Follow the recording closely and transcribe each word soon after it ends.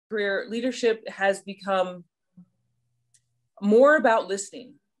career, leadership has become more about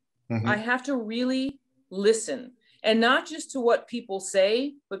listening. Mm-hmm. I have to really listen, and not just to what people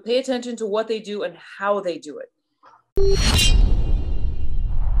say, but pay attention to what they do and how they do it.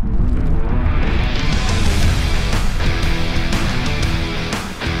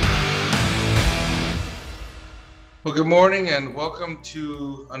 Well, good morning and welcome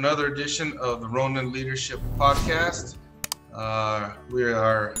to another edition of the Ronin Leadership Podcast. We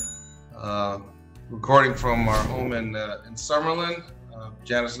are recording from our home in Summerlin.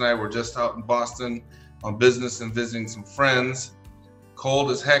 Janice and I were just out in Boston on business and visiting some friends.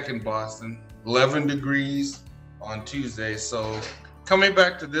 Cold as heck in Boston, 11 degrees on Tuesday. So coming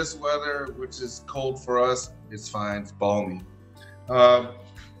back to this weather, which is cold for us, it's fine, it's balmy.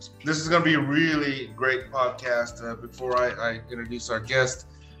 This is going to be a really great podcast. Before I introduce our guest,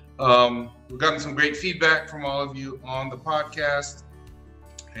 we've gotten some great feedback from all of you on the podcast,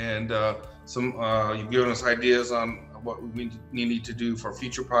 and you've given us ideas on what we need to do for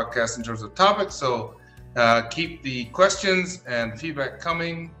future podcasts in terms of topics. So keep the questions and feedback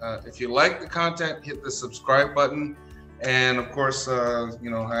coming. If you like the content, hit the subscribe button. And of course, I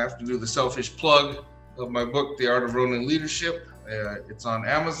have to do the selfish plug of my book, The Art of Ronin Leadership. It's on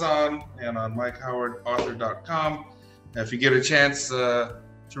Amazon and on MikeHowardAuthor.com. If you get a chance to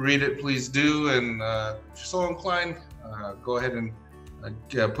read it, please do. And if you're so inclined, go ahead and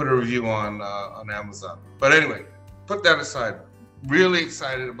put a review on Amazon. But anyway, put that aside. Really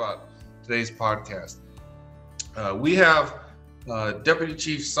excited about today's podcast. We have Deputy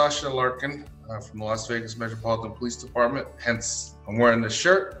Chief Sasha Larkin from the Las Vegas Metropolitan Police Department. Hence, I'm wearing this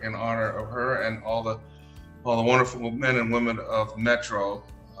shirt in honor of her and all the wonderful men and women of Metro.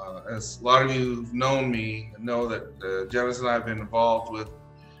 As a lot of you who've known me know that Janice and I have been involved with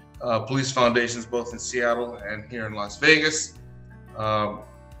police foundations both in Seattle and here in Las Vegas.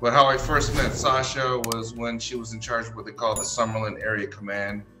 But how I first met Sasha was when she was in charge of what they call the Summerlin Area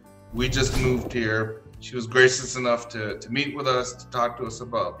Command. We just moved here. She was gracious enough to meet with us, to talk to us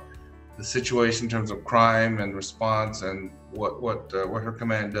about the situation in terms of crime and response and what her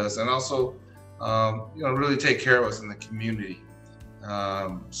command does, and also really take care of us in the community.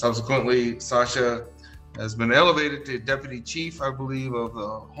 Subsequently, Sasha has been elevated to Deputy Chief, I believe, of the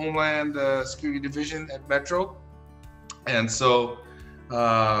Homeland Security Division at Metro. And so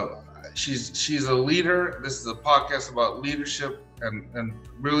she's a leader. This is a podcast about leadership, and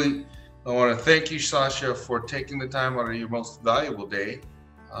really I want to thank you, Sasha, for taking the time out of your most valuable day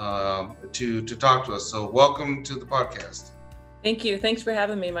to talk to us. So welcome to the podcast. Thank you. Thanks for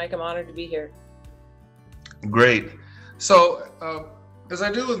having me, Mike. I'm honored to be here. Great. So, as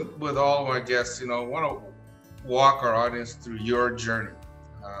I do with all of my guests, I want to walk our audience through your journey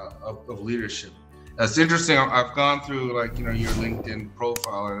of leadership. It's interesting. I've gone through your LinkedIn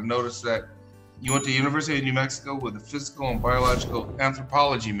profile, and I noticed that you went to University of New Mexico with a physical and biological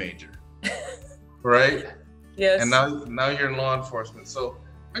anthropology major, right? Yes. And now you're in law enforcement. So,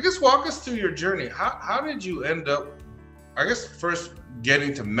 I guess walk us through your journey. How did you end up, I guess, first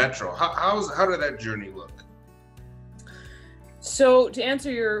getting to Metro? How did that journey look? So to answer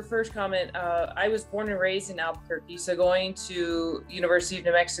your first comment, I was born and raised in Albuquerque. So going to University of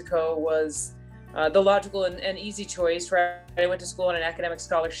New Mexico was the logical and easy choice, right? I went to school on an academic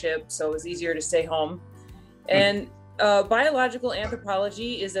scholarship, so it was easier to stay home. And biological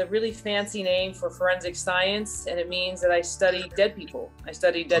anthropology is a really fancy name for forensic science, and it means that I study dead people. I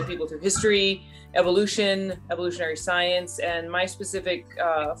study dead people through history, evolution, evolutionary science, and my specific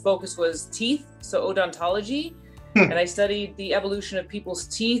focus was teeth, so odontology. And I studied the evolution of people's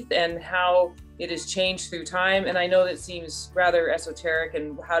teeth and how it has changed through time. And I know that seems rather esoteric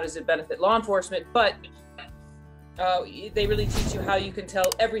and how does it benefit law enforcement, but they really teach you how you can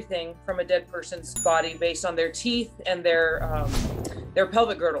tell everything from a dead person's body based on their teeth and their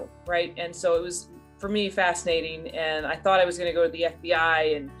pelvic girdle, right? And so it was, for me, fascinating. And I thought I was going to go to the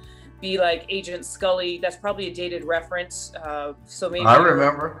FBI and be like Agent Scully. That's probably a dated reference. So maybe I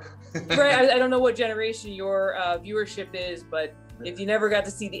remember. Right. I don't know what generation your viewership is, but if you never got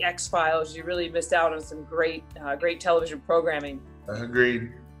to see the X-Files, you really missed out on some great television programming.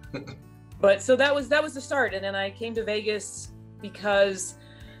 Agreed. But so that was the start, and then I came to Vegas because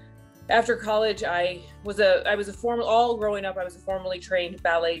after college I was a formal, all growing up I was a formally trained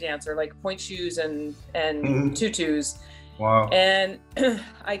ballet dancer, like point shoes and tutus. Wow. And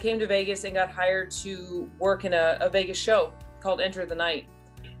I came to Vegas and got hired to work in a Vegas show called Enter the Night.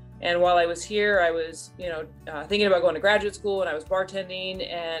 And while I was here, I was, thinking about going to graduate school, and I was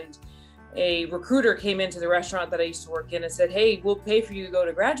bartending, and a recruiter came into the restaurant that I used to work in and said, "Hey, we'll pay for you to go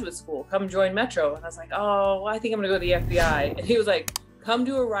to graduate school. Come join Metro." And I was like, "Oh, well, I think I'm gonna go to the FBI." And he was like, come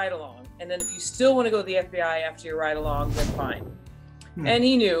to a ride along. And then if you still want to go to the FBI after your ride along, then fine. And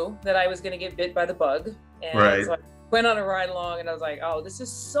he knew that I was going to get bit by the bug. And so I went on a ride along, and I was like, oh, this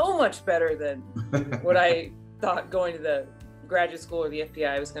is so much better than what I thought going to the graduate school or the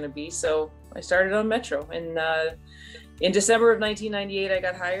FBI was going to be. So I started on Metro. And in December of 1998, I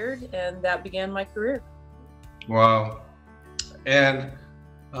got hired, and that began my career. Wow. And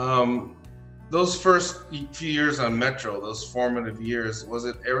those first few years on Metro, those formative years, was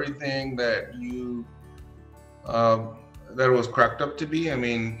it everything that you that it was cracked up to be? I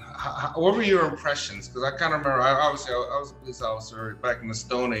mean, what were your impressions? Because I kind of remember, I was a police officer back in the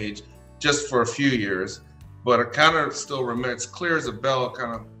Stone Age, just for a few years, but I kind of still remember, it's clear as a bell,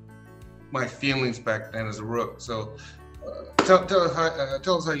 kind of my feelings back then as a rook. So tell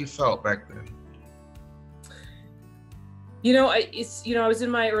us how you felt back then. I was in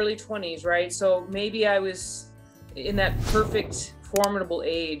my early 20s, right? So maybe I was in that perfect, formidable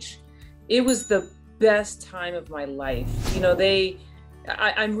age. It was the best time of my life.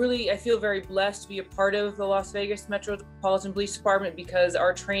 I feel very blessed to be a part of the Las Vegas Metropolitan Police Department because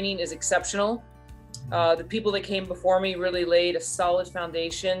our training is exceptional. The people that came before me really laid a solid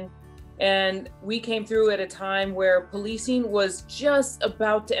foundation. And we came through at a time where policing was just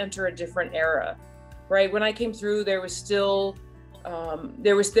about to enter a different era. Right, when I came through, there was still,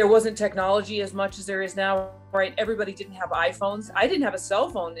 there wasn't technology as much as there is now. Right, everybody didn't have iPhones. I didn't have a cell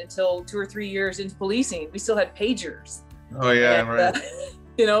phone until 2 or 3 years into policing. We still had pagers. Oh yeah, right.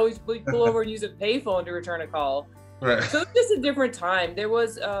 We pull over and use a payphone to return a call. Right. So it's just a different time. There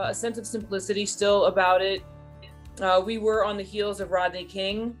was a sense of simplicity still about it. We were on the heels of Rodney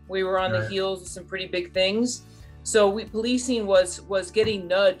King. We were on the heels of some pretty big things. So policing was getting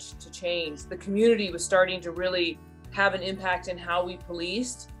nudged to change. The community was starting to really have an impact in how we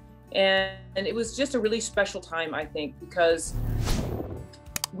policed. And it was just a really special time, I think, because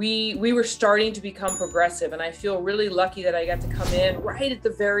we were starting to become progressive. And I feel really lucky that I got to come in right at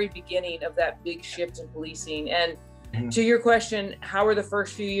the very beginning of that big shift in policing. And to your question, how were the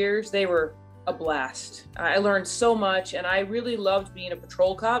first few years? They were a blast. I learned so much, and I really loved being a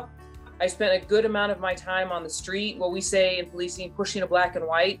patrol cop. I spent a good amount of my time on the street, what we say in policing, pushing a black and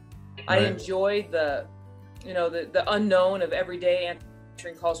white. I enjoyed the unknown of every day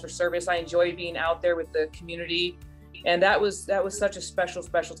answering calls for service. I enjoyed being out there with the community, and that was such a special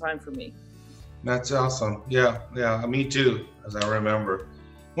time for me. That's awesome. Yeah, me too, as I remember.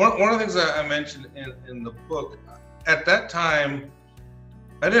 One of the things that I mentioned in the book, at that time,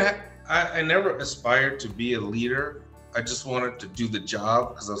 I never aspired to be a leader. I just wanted to do the job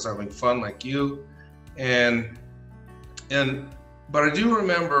because I was having fun like you. But I do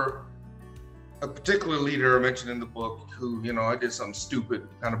remember a particular leader I mentioned in the book who, I did something stupid,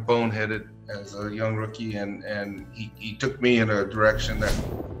 kind of boneheaded as a young rookie, and he took me in a direction that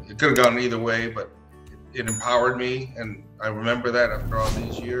it could have gone either way, but it empowered me, and I remember that after all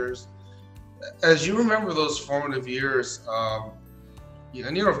these years. As you remember those formative years, and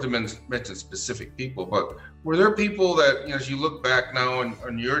you don't have to mention specific people, but were there people that, as you look back now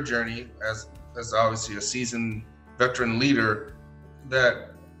on your journey as obviously a seasoned veteran leader,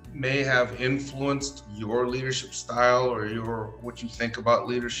 that may have influenced your leadership style or what you think about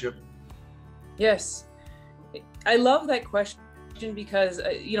leadership? Yes, I love that question because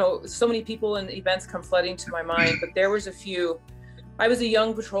so many people and events come flooding to my mind, but there was a few. I was a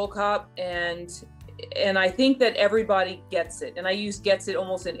young patrol cop, and I think that everybody gets it, and I use "gets it"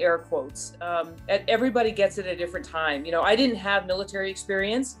 almost in air quotes. Everybody gets it at a different time. I didn't have military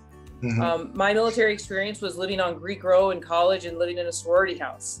experience. My military experience was living on Greek Row in college and living in a sorority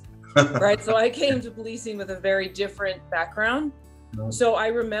house, right? So I came to policing with a very different background. So I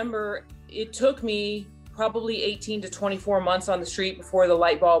remember it took me probably 18 to 24 months on the street before the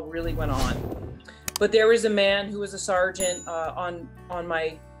light bulb really went on. But there was a man who was a sergeant on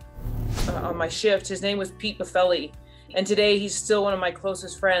my shift. His name was Pete Buffelli, and today he's still one of my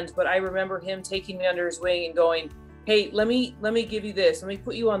closest friends. But I remember him taking me under his wing and going, "Hey, let me give you this. Let me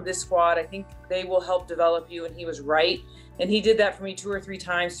put you on this squad. I think they will help develop you." And he was right. And he did that for me 2 or 3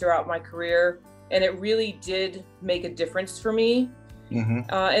 times throughout my career, and it really did make a difference for me.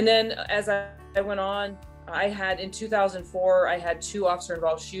 And then as I went on, in 2004, I had 2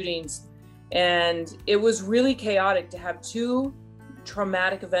 officer-involved shootings, and it was really chaotic to have 2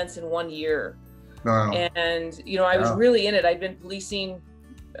 traumatic events in 1 year. Wow. And I was really in it. I'd been policing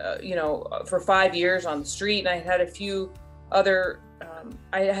for 5 years on the street, and I had a few other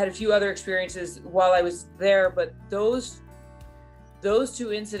experiences while I was there, but those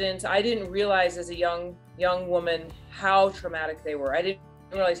 2 incidents, I didn't realize as a young woman how traumatic they were. I didn't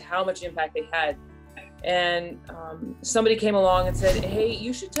realize how much impact they had. And somebody came along and said, hey,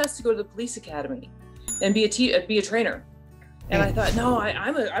 you should test to go to the police academy and be a trainer. And I thought, no,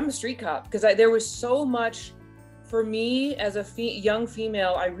 I'm a street cop, because there was so much for me as a young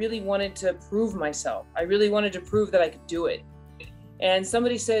female. I really wanted to prove myself. I really wanted to prove that I could do it. And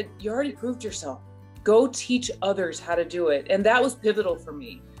somebody said, you already proved yourself. Go teach others how to do it. And that was pivotal for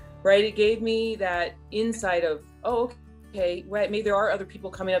me, right? It gave me that insight of, oh, okay, right, maybe there are other people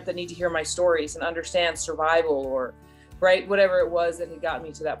coming up that need to hear my stories and understand survival, or, right, whatever it was that had gotten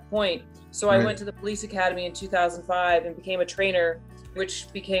me to that point. So I went to the police academy in 2005 and became a trainer,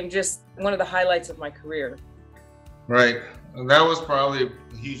 which became just one of the highlights of my career. Right. And that was probably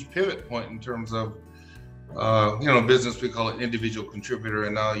a huge pivot point in terms of, business, we call it individual contributor,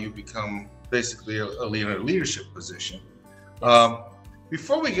 and now you become basically a leadership position. Yes.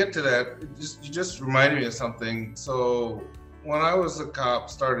 Before we get to that, you just reminded me of something. So when I was a cop,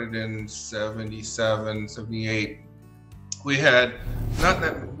 started in 77, 78, we didn't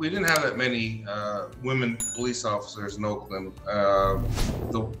have that many women police officers in Oakland.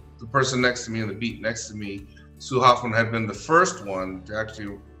 The person next to me in the beat next to me, Sue Hoffman, had been the first one to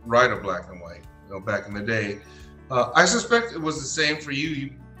actually write a black and white, back in the day. I suspect it was the same for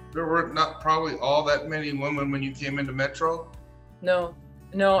you. There were not probably all that many women when you came into Metro.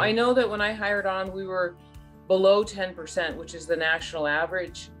 No, I know that when I hired on, we were below 10%, which is the national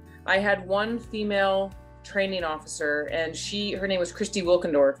average. I had one female training officer, and her name was Christy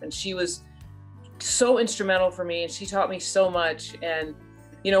Wilkendorf, and she was so instrumental for me, and she taught me so much. And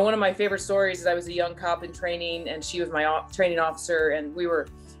one of my favorite stories is I was a young cop in training, and she was my training officer, and we were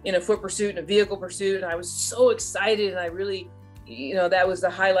in a foot pursuit and a vehicle pursuit, and I was so excited, and I really, that was the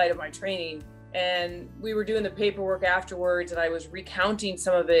highlight of my training. And we were doing the paperwork afterwards, and I was recounting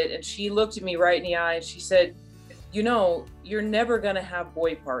some of it, and she looked at me right in the eye and she said, you're never gonna have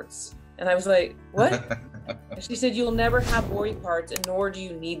boy parts. And I was like, what? And she said, you'll never have boy parts, and nor do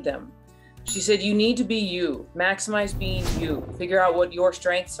you need them. She said, you need to be you, maximize being you, figure out what your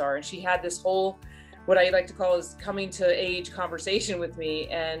strengths are. And she had this whole, what I like to call is coming to age conversation with me.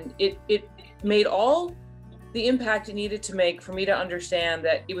 And it made all the impact it needed to make for me to understand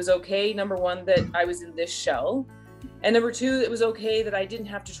that it was okay, number one, that I was in this shell. And number two, it was okay that I didn't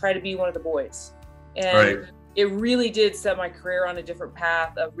have to try to be one of the boys. And it really did set my career on a different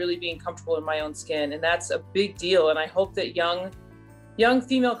path of really being comfortable in my own skin. And that's a big deal. And I hope that young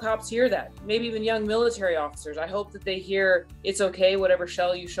female cops hear that, maybe even young military officers. I hope that they hear it's okay, whatever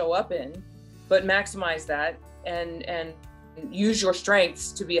shell you show up in, but maximize that and use your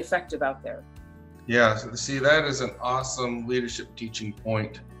strengths to be effective out there. Yeah, so see, that is an awesome leadership teaching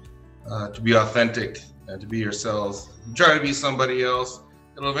point, to be authentic and to be yourselves. You try to be somebody else,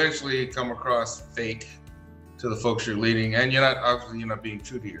 it'll eventually come across fake to the folks you're leading, and you're not being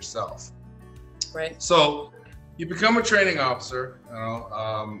true to yourself. Right. So you become a training officer,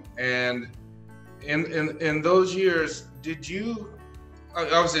 and in those years, did you?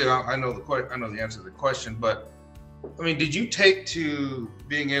 Obviously, I know the answer to the question, but I mean, did you take to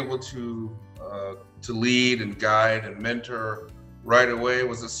being able to lead and guide and mentor right away?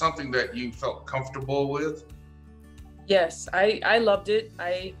 Was it something that you felt comfortable with? Yes, I loved it.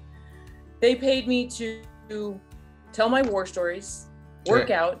 They paid me to tell my war stories, work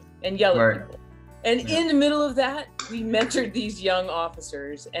out, and yell at people. And in the middle of that, we mentored these young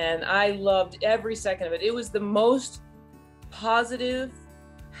officers, and I loved every second of it. It was the most positive,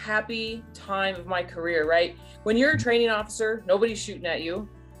 happy time of my career, right? When you're a training officer, nobody's shooting at you.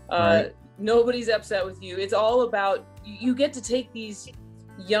 Nobody's upset with you. It's all about, you get to take these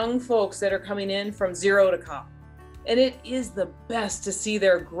young folks that are coming in from zero to cop. And it is the best to see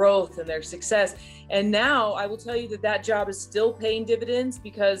their growth and their success. And now I will tell you that job is still paying dividends,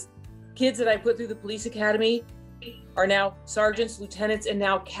 because kids that I put through the police academy are now sergeants, lieutenants, and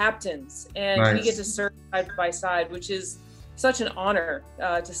now captains. And we get to serve side by side, which is such an honor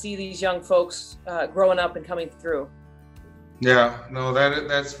to see these young folks growing up and coming through. Yeah, no,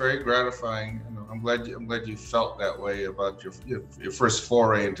 that's very gratifying. I'm glad you felt that way about your first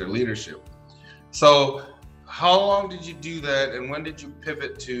foray into leadership. So how long did you do that, and when did you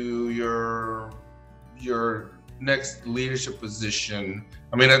pivot to your next leadership position?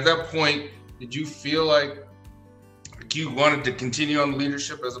 I mean, at that point, did you feel like you wanted to continue on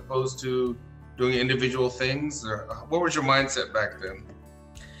leadership as opposed to doing individual things? Or what was your mindset back then?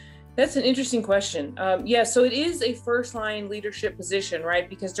 That's an interesting question. So it is a first line leadership position, right?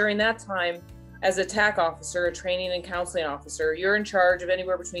 Because during that time, as a TAC officer, a training and counseling officer, you're in charge of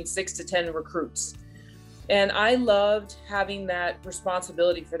anywhere between 6 to 10 recruits. And I loved having that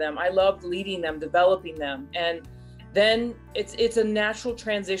responsibility for them. I loved leading them, developing them. And Then it's a natural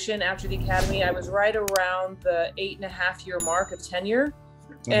transition after the academy. I was right around the 8.5-year mark of tenure.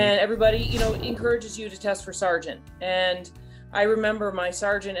 And everybody, you know, encourages you to test for sergeant. And I remember my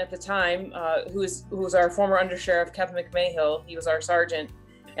sergeant at the time, who was our former undersheriff, Kevin McMahill. He was our sergeant.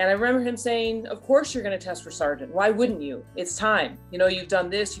 And I remember him saying, of course you're going to test for sergeant. Why wouldn't you? It's time. You know, you've done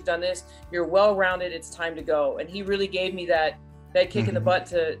this, you're well-rounded, it's time to go. And he really gave me that kick in the butt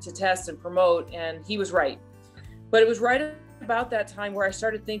to test and promote. And he was right. But it was right about that time where I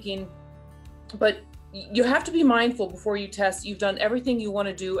started thinking, but you have to be mindful before you test. You've done everything you want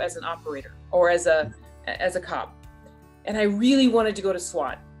to do as an operator or as a cop. And I really wanted to go to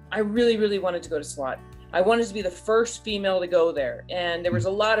SWAT. I really, really wanted to go to SWAT. I wanted to be the first female to go there. And there was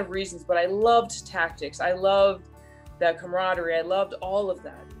a lot of reasons, but I loved tactics. I loved that camaraderie. I loved all of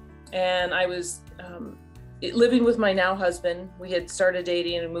that. And I was living with my now husband. We had started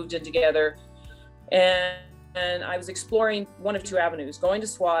dating and moved in together. And I was exploring one of two avenues, going to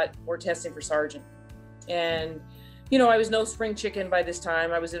SWAT or testing for sergeant. And, you know, I was no spring chicken by this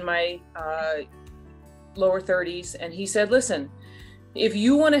time. I was in my lower 30s. And he said, listen, if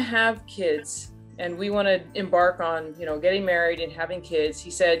you want to have kids and we want to embark on, you know, getting married and having kids, he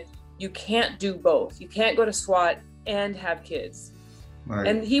said, you can't do both. You can't go to SWAT and have kids. Right.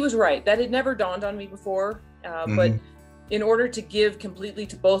 And he was right. That had never dawned on me before. But in order to give completely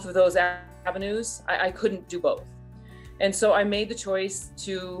to both of those avenues, I couldn't do both. And so I made the choice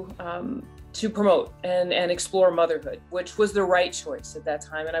to promote and explore motherhood, which was the right choice at that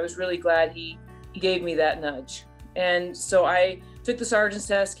time. And I was really glad he gave me that nudge. And so I took the sergeant's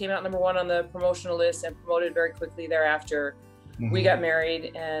test, came out number 1 on the promotional list, and promoted very quickly thereafter. We got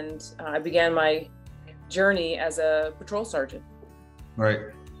married, and I began my journey as a patrol sergeant. Right.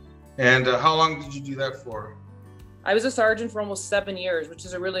 And how long did you do that for? I was a sergeant for almost 7 years, which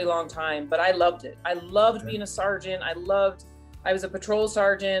is a really long time, but I loved it. I loved being a sergeant. I was a patrol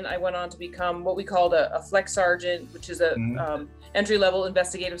sergeant. I went on to become what we called a flex sergeant, which is a entry-level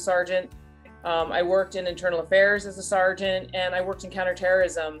investigative sergeant. I worked in internal affairs as a sergeant, and I worked in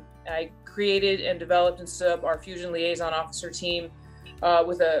counterterrorism. I created and developed and stood up our fusion liaison officer team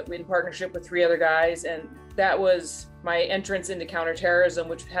in partnership with 3 other guys. And that was my entrance into counterterrorism,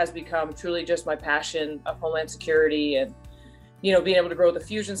 which has become truly just my passion of Homeland Security, and, you know, being able to grow the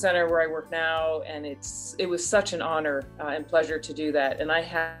Fusion Center where I work now. And it was such an honor and pleasure to do that. And I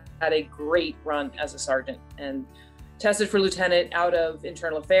had a great run as a sergeant and tested for lieutenant out of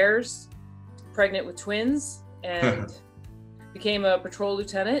internal affairs, pregnant with twins, and became a patrol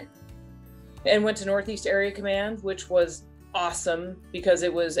lieutenant, and went to Northeast Area Command, which was awesome because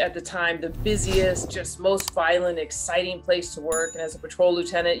it was at the time the busiest, just most violent, exciting place to work. And as a patrol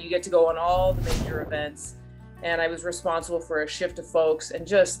lieutenant, you get to go on all the major events. And I was responsible for a shift of folks and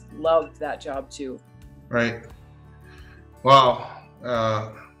just loved that job too. Right. Wow.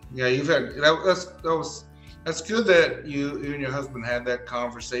 Yeah, you've had that's good that you and your husband had that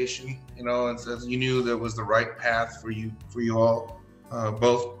conversation, you know, and you knew that was the right path for you all,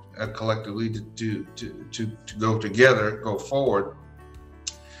 both collectively to go together, go forward.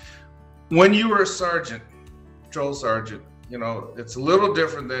 When you were a sergeant, patrol sergeant, you know, it's a little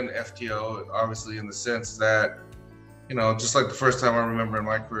different than FTO, obviously, in the sense that, you know, just like the first time I remember in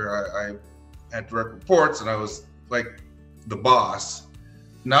my career, I had direct reports and I was like the boss.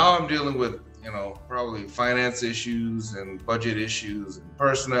 Now I'm dealing with, you know, probably finance issues and budget issues and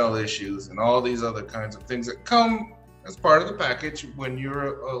personnel issues and all these other kinds of things that come as part of the package when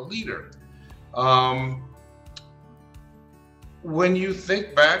you're a leader. When you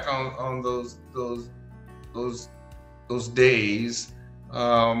think back on those days,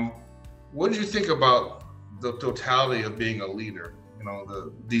 what did you think about the totality of being a leader? You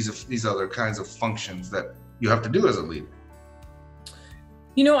know, these other kinds of functions that you have to do as a leader.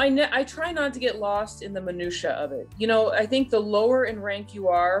 You know, I try not to get lost in the minutia of it. You know, I think the lower in rank you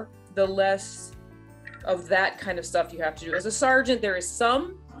are, the less of that kind of stuff you have to do. As a sergeant, there is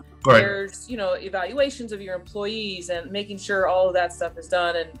some. Right. There's, you know, evaluations of your employees and making sure all of that stuff is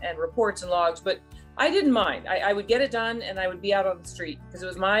done, and reports and logs. But I didn't mind. I would get it done, and I would be out on the street because it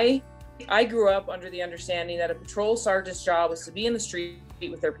was I grew up under the understanding that a patrol sergeant's job was to be in the street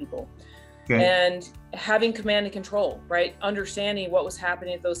with their people. Okay. And having command and control, right? Understanding what was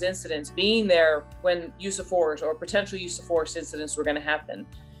happening at those incidents, being there when use of force or potential use of force incidents were going to happen.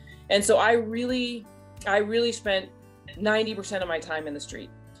 And so I really spent 90% of my time in the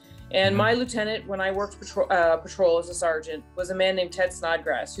street. And my lieutenant, when I worked patrol as a sergeant, was a man named Ted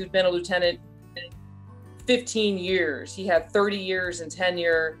Snodgrass, who'd been a lieutenant 15 years. He had 30 years in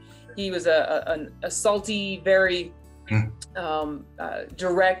tenure. He was a salty, very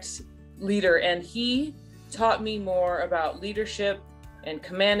direct leader, and he taught me more about leadership and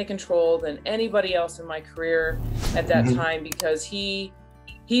command and control than anybody else in my career at that time, because he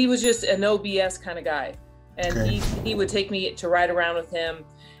was just a no BS kind of guy. And he would take me to ride around with him,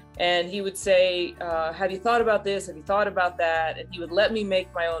 and he would say, have you thought about this? Have you thought about that? And he would let me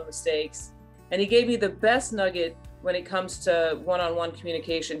make my own mistakes. And he gave me the best nugget when it comes to one-on-one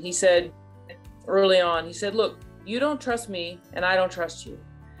communication. He said early on, he said, look, you don't trust me and I don't trust you.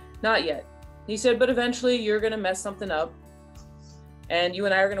 Not yet. He said, but eventually you're going to mess something up and you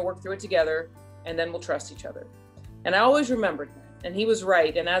and I are going to work through it together, and then we'll trust each other. And I always remembered that. And he was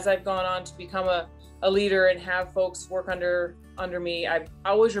right. And as I've gone on to become a leader and have folks work under me, I've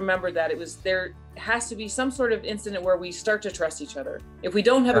always remembered that there has to be some sort of incident where we start to trust each other. If we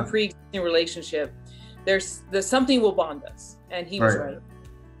don't have a pre-existing relationship, there's something will bond us. And he was right.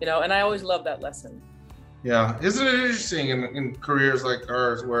 You know, and I always love that lesson. Yeah. Isn't it interesting in careers like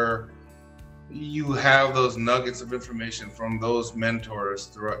ours where you have those nuggets of information from those mentors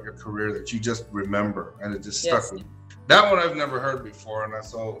throughout your career that you just remember, and it just stuck with you? That one I've never heard before. And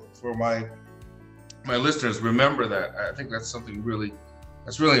so for my listeners, remember that. I think that's something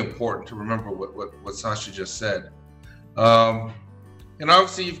that's really important to remember what Sasha just said. And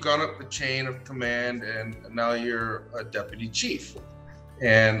obviously you've gone up the chain of command and now you're a deputy chief.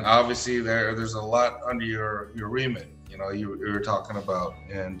 And obviously there's a lot under your remit, you know, you were talking about.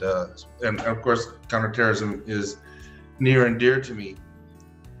 And of course, counterterrorism is near and dear to me.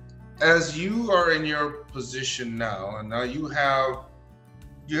 As you are in your position now, and now you have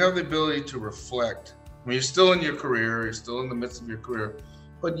the ability to reflect. I mean, you're still in your career, you're still in the midst of your career,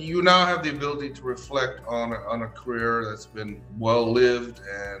 but you now have the ability to reflect on a career that's been well lived,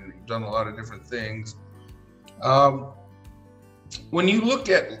 and you've done a lot of different things. When you look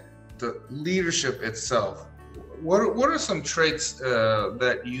at the leadership itself, what are some traits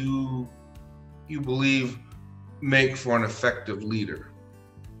that you believe make for an effective leader?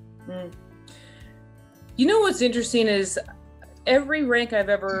 You know what's interesting is every rank I've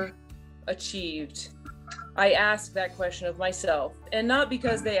ever achieved, I ask that question of myself, and not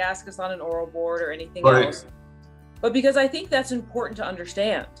because they ask us on an oral board or anything else, but because I think that's important to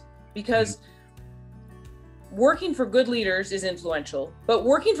understand. Because working for good leaders is influential, but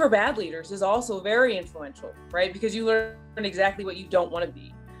working for bad leaders is also very influential, right? Because you learn exactly what you don't want to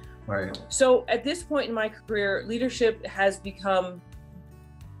be. Right. So at this point in my career, leadership has become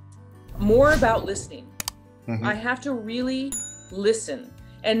more about listening. I have to really listen,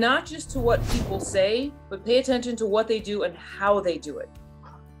 and not just to what people say, but pay attention to what they do and how they do it.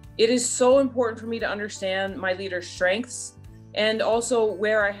 It is so important for me to understand my leaders' strengths, and also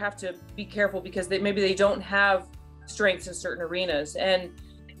where I have to be careful because maybe they don't have strengths in certain arenas. And,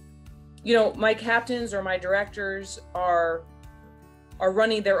 you know, my captains or my directors are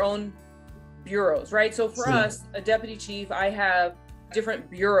running their own bureaus, right? So for us, a deputy chief, I have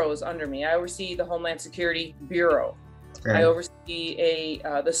different bureaus under me. I oversee the Homeland Security Bureau. I oversee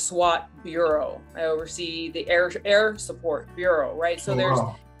the SWAT Bureau. I oversee the Air Support Bureau, right? So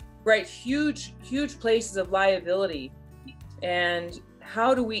there's huge places of liability. And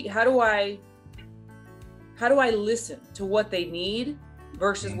how do I listen to what they need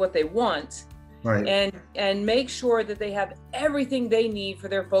versus what they want, and make sure that they have everything they need for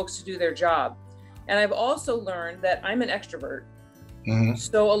their folks to do their job. And I've also learned that I'm an extrovert.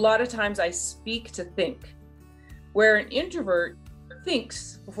 So a lot of times I speak to think, where an introvert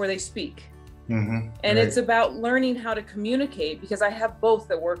thinks before they speak. And it's about learning how to communicate, because I have both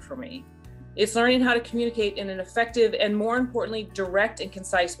that work for me. It's learning how to communicate in an effective and, more importantly, direct and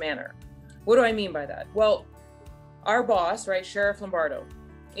concise manner. What do I mean by that? Well, our boss, right, Sheriff Lombardo,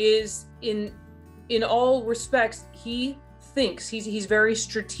 is in all respects, he thinks, he's very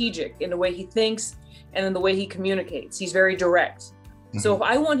strategic in the way he thinks and in the way he communicates. He's very direct. So if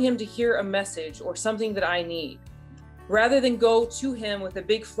I want him to hear a message or something that I need, rather than go to him with a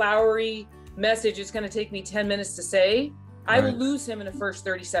big flowery message it's going to take me 10 minutes to say, I will lose him in the first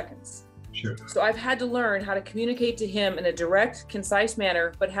 30 seconds. So I've had to learn how to communicate to him in a direct, concise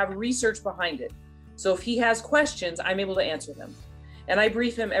manner, but have research behind it. So if he has questions, I'm able to answer them. And I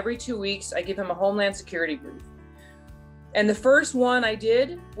brief him every 2 weeks. I give him a Homeland Security brief. And the first one I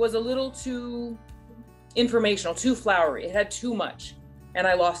did was a little too informational, too flowery. It had too much, and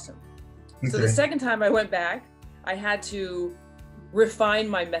I lost him. So the second time I went back, I had to refine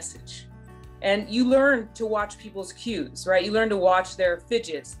my message. And you learn to watch people's cues, right? You learn to watch their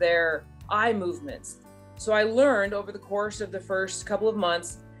fidgets, their eye movements. So I learned over the course of the first couple of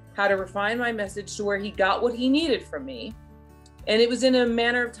months how to refine my message to where he got what he needed from me. And it was in a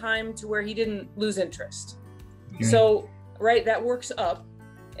manner of time to where he didn't lose interest. So, right, that works up.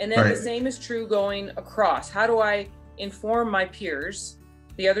 And then the same is true going across. How do I inform my peers,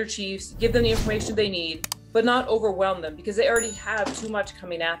 the other chiefs, give them the information they need, but not overwhelm them because they already have too much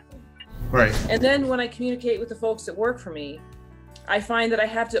coming at them. Right. And then when I communicate with the folks that work for me, I find that I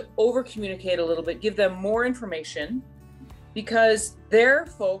have to over communicate a little bit, give them more information, because their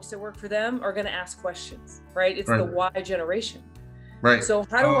folks that work for them are going to ask questions, right? It's the why generation. Right. So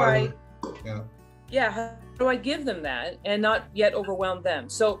how do how do I give them that and not yet overwhelm them?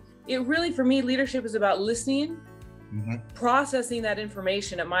 So it really, for me, leadership is about listening, processing that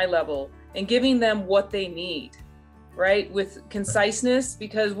information at my level and giving them what they need, right? With conciseness,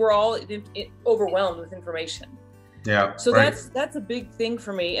 because we're all overwhelmed with information. Yeah. So that's a big thing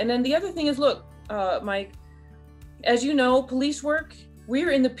for me. And then the other thing is, look, Mike, as you know, police work,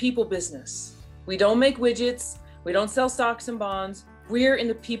 we're in the people business. We don't make widgets. We don't sell stocks and bonds. We're in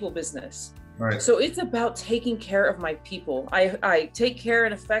the people business. Right. So it's about taking care of my people. I take care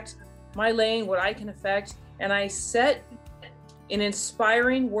and affect my lane, what I can affect, and I set an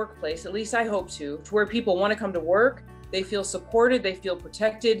inspiring workplace, at least I hope to where people want to come to work, they feel supported, they feel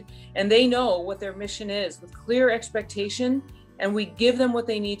protected, and they know what their mission is with clear expectation, and we give them what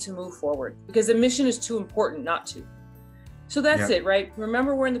they need to move forward because the mission is too important not to. So that's it, right?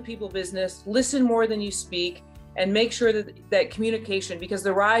 Remember, we're in the people business, listen more than you speak, and make sure that communication, because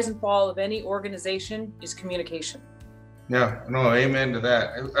the rise and fall of any organization is communication. Yeah, no, amen to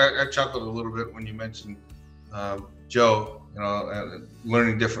that. I chuckled a little bit when you mentioned Joe,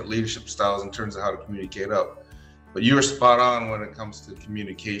 learning different leadership styles in terms of how to communicate up. But you were spot on when it comes to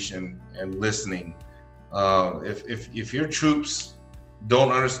communication and listening. If your troops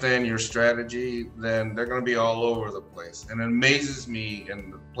don't understand your strategy, then they're going to be all over the place. And it amazes me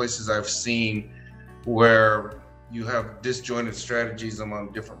in the places I've seen where you have disjointed strategies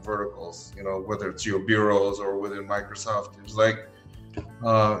among different verticals, whether it's your bureaus or within Microsoft. It's like,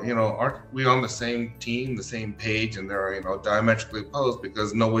 aren't we on the same team, the same page, and they're, diametrically opposed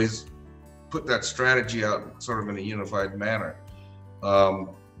because nobody's put that strategy out sort of in a unified manner. Those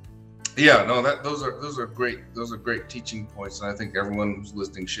are great teaching points, and I think everyone who's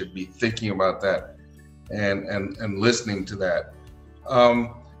listening should be thinking about that and listening to that.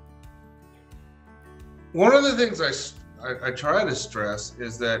 One of the things I try to stress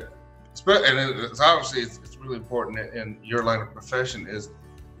is that, and it's obviously it's really important in your line of profession, is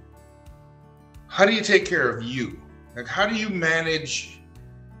how do you take care of you? Like, how do you manage?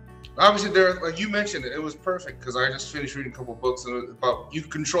 Obviously, like you mentioned, it was perfect because I just finished reading a couple of books about you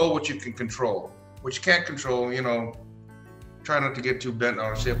control what you can control. What you can't control, try not to get too bent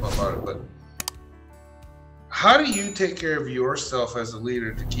out of shape about it. But how do you take care of yourself as a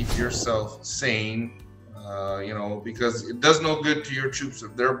leader to keep yourself sane? Because it does no good to your troops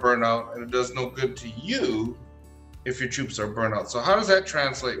if they're burnt out, and it does no good to you if your troops are burnt out. So how does that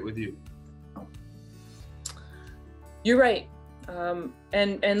translate with you? You're right.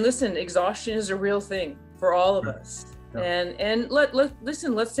 And listen, exhaustion is a real thing for all of us. Yeah. And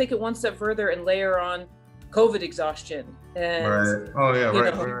let's take it one step further and layer on COVID exhaustion and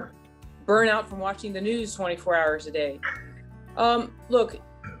burnout from watching the news 24 hours a day. Look,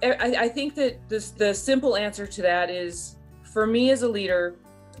 I think that the simple answer to that is, for me as a leader,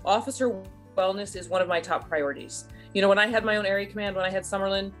 officer wellness is one of my top priorities. When I had my own area command, when I had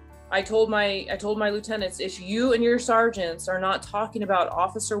Summerlin, I told my lieutenants, if you and your sergeants are not talking about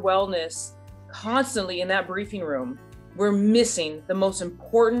officer wellness constantly in that briefing room, we're missing the most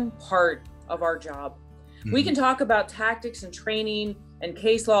important part of our job. Mm-hmm. We can talk about tactics and training and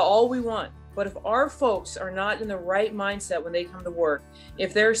case law all we want, but if our folks are not in the right mindset when they come to work,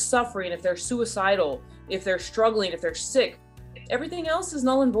 if they're suffering, if they're suicidal, if they're struggling, if they're sick, everything else is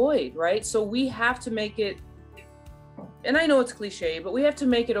null and void, right? So we have to make it, and I know it's cliche, but we have to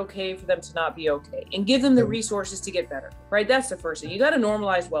make it okay for them to not be okay and give them the resources to get better, right? That's the first thing. You got to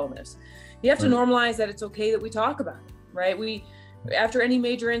normalize wellness. You have to normalize that it's okay that we talk about it, right? After any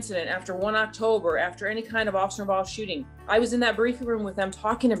major incident, after 1 October, after any kind of officer involved shooting, I was in that briefing room with them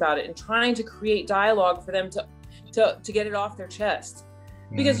talking about it and trying to create dialogue for them to get it off their chest.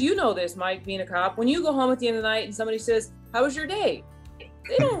 Because you know this, Mike, being a cop, when you go home at the end of the night and somebody says, "How was your day?"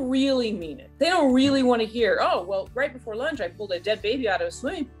 They don't really mean it. They don't really want to hear, "Oh, well, right before lunch, I pulled a dead baby out of a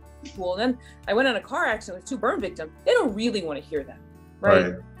swimming pool, and then I went on a car accident with 2 burn victims." They don't really want to hear that,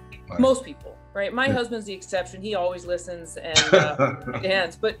 right? Most people, right? My husband's the exception. He always listens and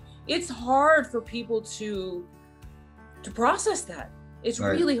hands, but it's hard for people to process that. It's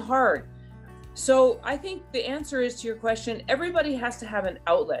really hard. So I think the answer is, to your question, everybody has to have an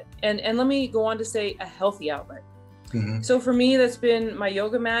outlet, and let me go on to say a healthy outlet. Mm-hmm. So for me, that's been my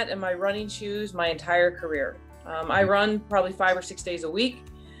yoga mat and my running shoes my entire career. I run probably 5 or 6 days a week.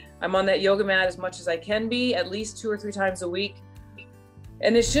 I'm on that yoga mat as much as I can be, at least 2 or 3 times a week.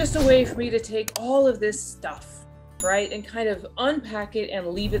 And it's just a way for me to take all of this stuff, right, and kind of unpack it and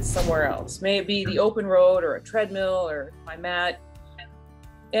leave it somewhere else. May it be the open road or a treadmill or my mat.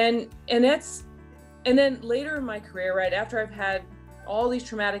 And then later in my career, right, after I've had all these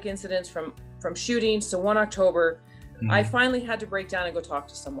traumatic incidents from shootings to 1 October, I finally had to break down and go talk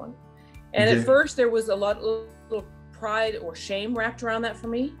to someone. And at first there was a little pride or shame wrapped around that for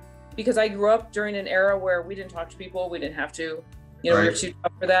me, because I grew up during an era where we didn't talk to people. We didn't have to, we were too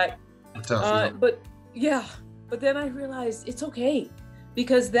tough for that. But then I realized it's okay,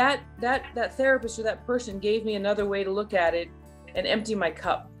 because that therapist or that person gave me another way to look at it and empty my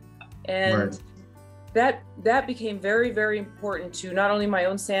cup. And that became very, very important to not only my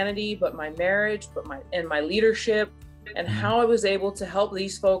own sanity, but my marriage, but my leadership, and how I was able to help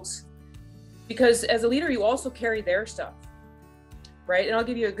these folks. Because as a leader, you also carry their stuff, right? And I'll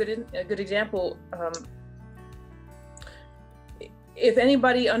give you a good example. If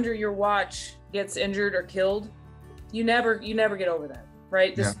anybody under your watch gets injured or killed, you never get over that,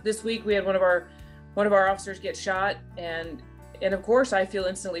 right? This week we had one of our officers get shot, and of course I feel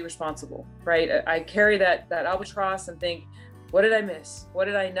instantly responsible, right? I carry that albatross and think, what did I miss? What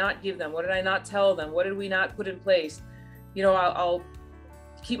did I not give them? What did I not tell them? What did we not put in place? I'll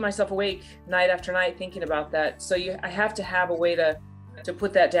keep myself awake night after night thinking about that. So I have to have a way to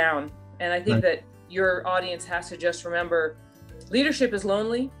put that down. And I think that your audience has to just remember, leadership is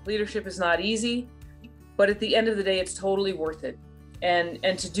lonely. Leadership is not easy, but at the end of the day, it's totally worth it. And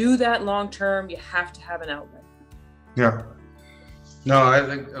to do that long term, you have to have an outlet. Yeah. No, I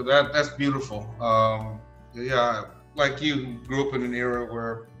think that's beautiful. Like you grew up in an era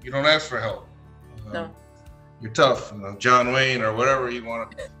where you don't ask for help. No. You're tough, John Wayne or whatever you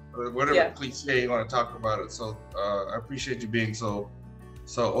want to, or whatever cliche you want to talk about it. So I appreciate you being so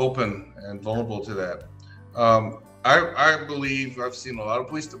open and vulnerable to that. I believe I've seen a lot of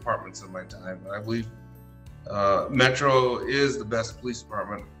police departments in my time, and I believe Metro is the best police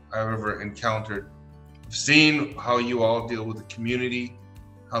department I've ever encountered. I've seen how you all deal with the community,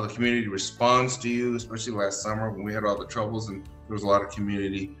 how the community responds to you, especially last summer when we had all the troubles and there was a lot of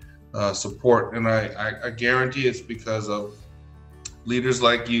community support. And I guarantee it's because of leaders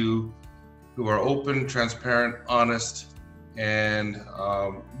like you who are open, transparent, honest, and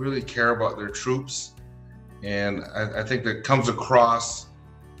really care about their troops. And I think that comes across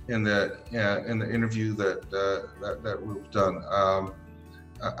in the interview that we've done.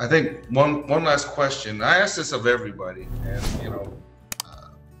 I think one last question. I ask this of everybody, and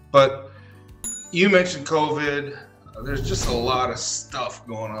but you mentioned COVID. There's just a lot of stuff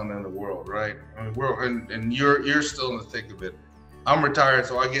going on in the world, right? I mean, and you're still in the thick of it. I'm retired,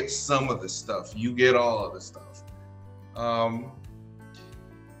 so I get some of this stuff. You get all of this stuff. Are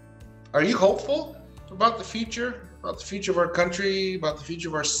you hopeful about the future of our country, about the future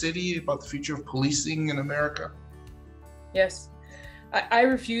of our city, about the future of policing in America? Yes. I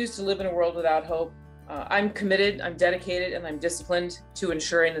refuse to live in a world without hope. I'm committed, I'm dedicated, and I'm disciplined to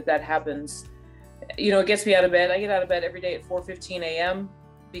ensuring that happens. It gets me out of bed. I get out of bed every day at 4:15 a.m.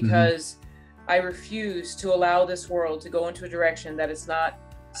 because I refuse to allow this world to go into a direction that is not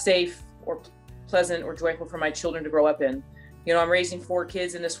safe or pleasant or joyful for my children to grow up in. I'm raising 4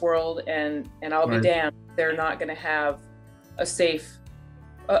 kids in this world, and I'll be damned if they're not going to have a safe,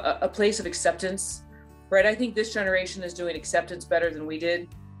 a place of acceptance, right? I think this generation is doing acceptance better than we did.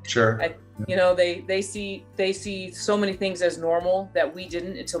 Sure. They see so many things as normal that we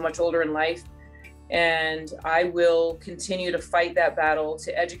didn't until much older in life. And I will continue to fight that battle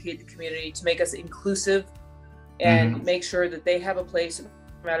to educate the community, to make us inclusive, and make sure that they have a place, no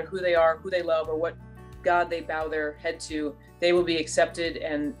matter who they are, who they love, or what God they bow their head to, they will be accepted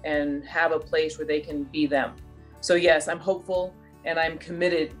and have a place where they can be them. So yes, I'm hopeful, and I'm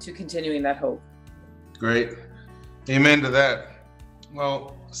committed to continuing that hope. Great. Amen to that.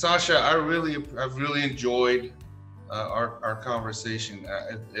 Well, Sasha, I've really enjoyed our conversation.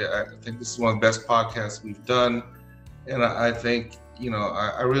 I think this is one of the best podcasts we've done. And I think,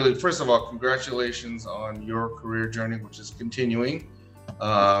 I really, first of all, congratulations on your career journey, which is continuing.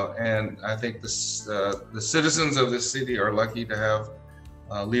 And I think the citizens of this city are lucky to have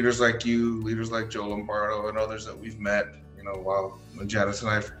leaders like you, leaders like Joe Lombardo, and others that we've met, while Janice and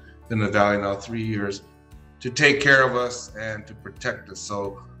I have been in the Valley now 3 years, to take care of us and to protect us.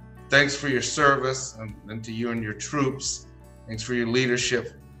 So thanks for your service, and to you and your troops. Thanks for your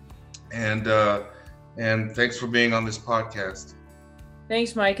leadership, and thanks for being on this podcast.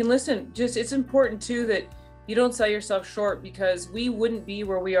 Thanks, Mike. And listen, it's important too that you don't sell yourself short, because we wouldn't be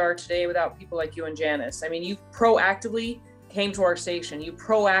where we are today without people like you and Janice. I mean, you proactively came to our station. You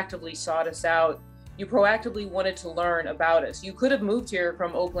proactively sought us out. You proactively wanted to learn about us. You could have moved here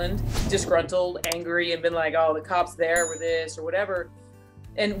from Oakland, disgruntled, angry, and been like, oh, the cops there were this or whatever.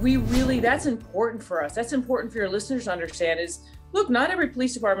 And that's important for us. That's important for your listeners to understand is, look, not every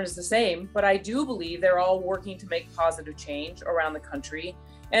police department is the same, but I do believe they're all working to make positive change around the country.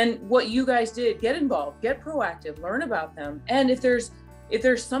 And what you guys did, get involved, get proactive, learn about them. And if there's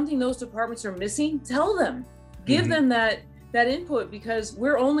something those departments are missing, tell them, give them that input, because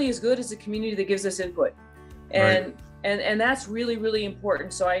we're only as good as the community that gives us input. And that's really, really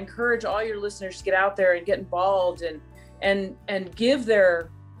important. So I encourage all your listeners to get out there and get involved and give their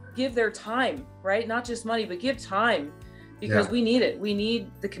time, right? Not just money, but give time, because we need it. We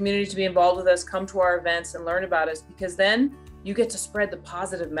need the community to be involved with us, come to our events and learn about us, because then you get to spread the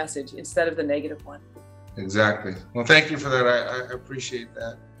positive message instead of the negative one. Exactly. Well, thank you for that. I appreciate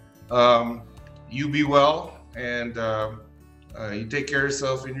that. You be well, and you take care of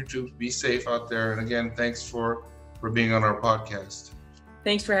yourself and your troops. Be safe out there. And again, thanks for being on our podcast.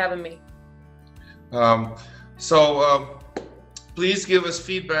 Thanks for having me. Please give us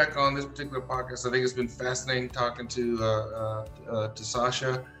feedback on this particular podcast. I think it's been fascinating talking to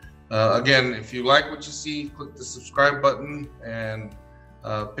Sasha. Again, if you like what you see, click the subscribe button and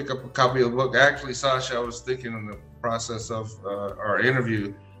pick up a copy of the book. Actually, Sasha, I was thinking in the process of our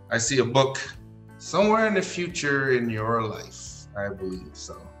interview, I see a book somewhere in the future in your life, I believe.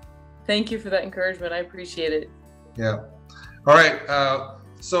 So thank you for that encouragement. I appreciate it. Yeah. All right.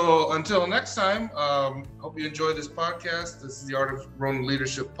 So until next time, hope you enjoy this podcast. This is the Art of Ronin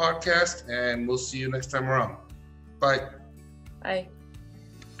Leadership podcast, and we'll see you next time around. Bye. Bye.